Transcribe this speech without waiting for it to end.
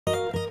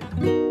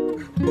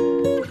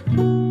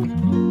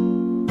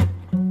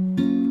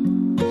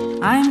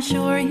I'm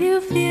sure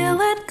you feel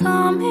it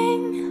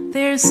coming.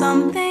 There's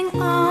something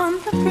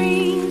on the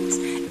breeze.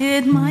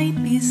 It might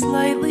be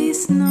slightly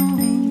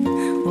snowing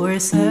or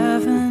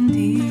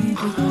 70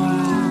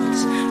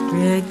 degrees.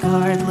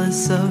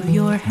 Regardless of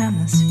your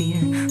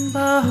hemisphere,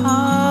 the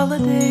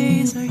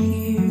holidays are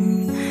here,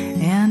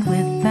 and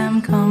with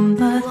them come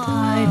the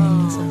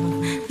tidings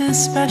of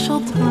this special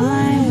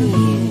time of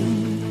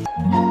year.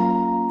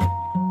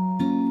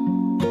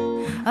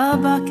 A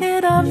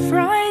bucket of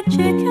fried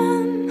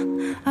chicken,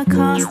 a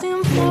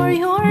costume for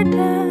your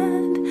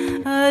dad,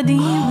 a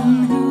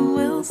demon who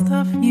will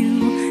stuff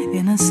you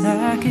in a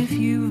sack if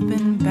you've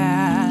been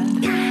bad.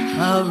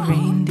 A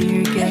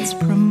reindeer gets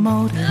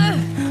promoted,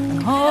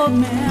 an old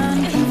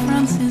man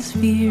confronts his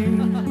fear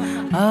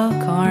of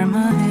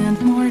karma and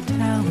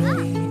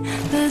mortality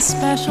this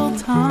special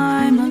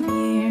time of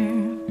year.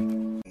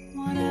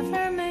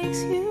 Whatever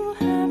makes you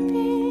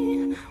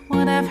happy,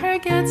 whatever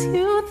gets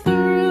you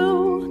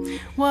through,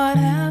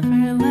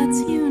 whatever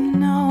lets you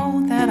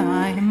know that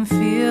I am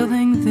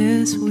feeling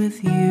this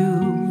with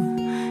you.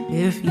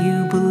 If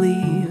you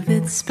believe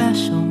it's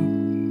special,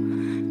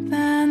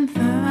 then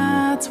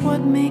that's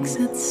what makes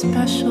it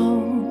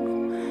special.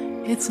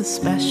 It's a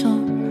special,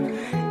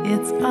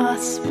 it's a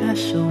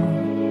special,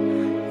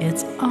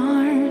 it's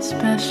our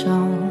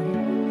special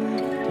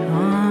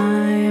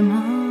time.